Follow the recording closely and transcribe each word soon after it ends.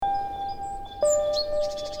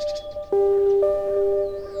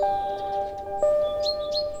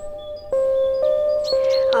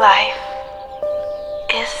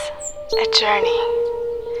journey,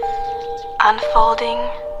 unfolding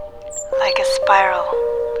like a spiral.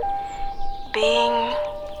 Being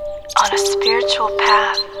on a spiritual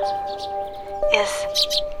path is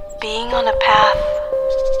being on a path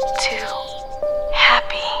to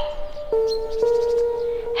happy.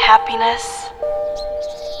 Happiness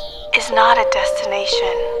is not a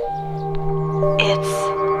destination, it's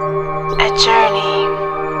a journey.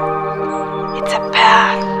 It's a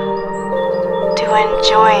path to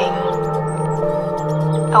enjoying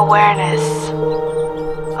awareness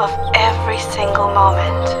of every single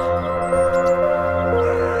moment.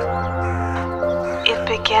 It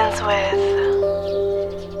begins with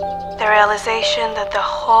the realization that the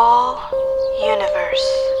whole universe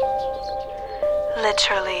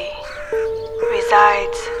literally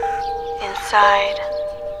resides inside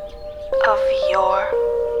of your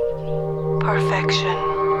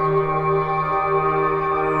perfection.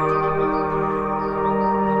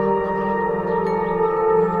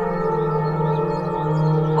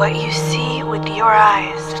 What you see with your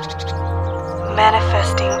eyes,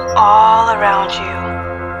 manifesting all around you,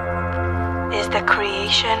 is the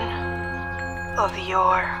creation of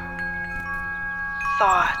your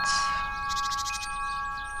thoughts.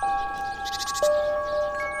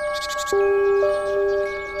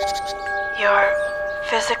 Your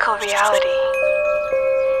physical reality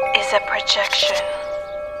is a projection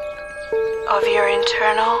of your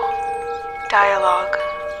internal dialogue.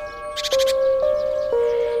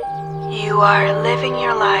 You are living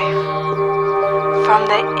your life from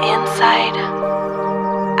the inside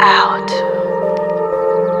out.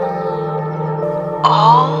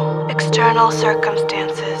 All external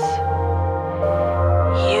circumstances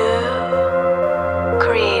you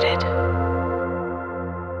created.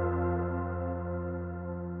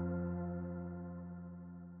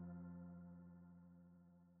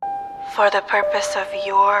 For the purpose of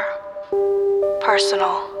your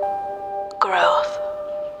personal growth.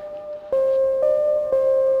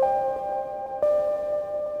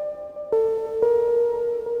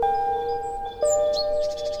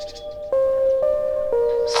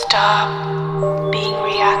 Stop being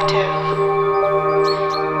reactive.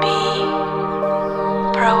 Be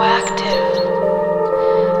proactive.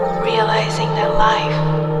 Realizing that life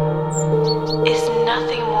is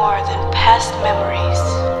nothing more than past memories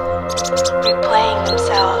replaying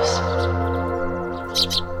themselves.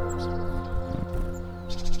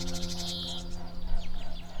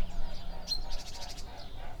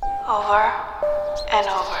 Over and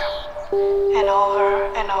over and over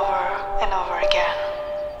and over and over again.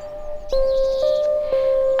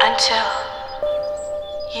 Until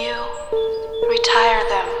you retire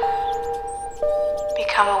them,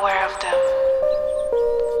 become aware of them,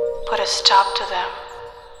 put a stop to them,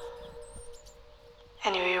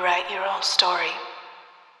 and you rewrite your own story.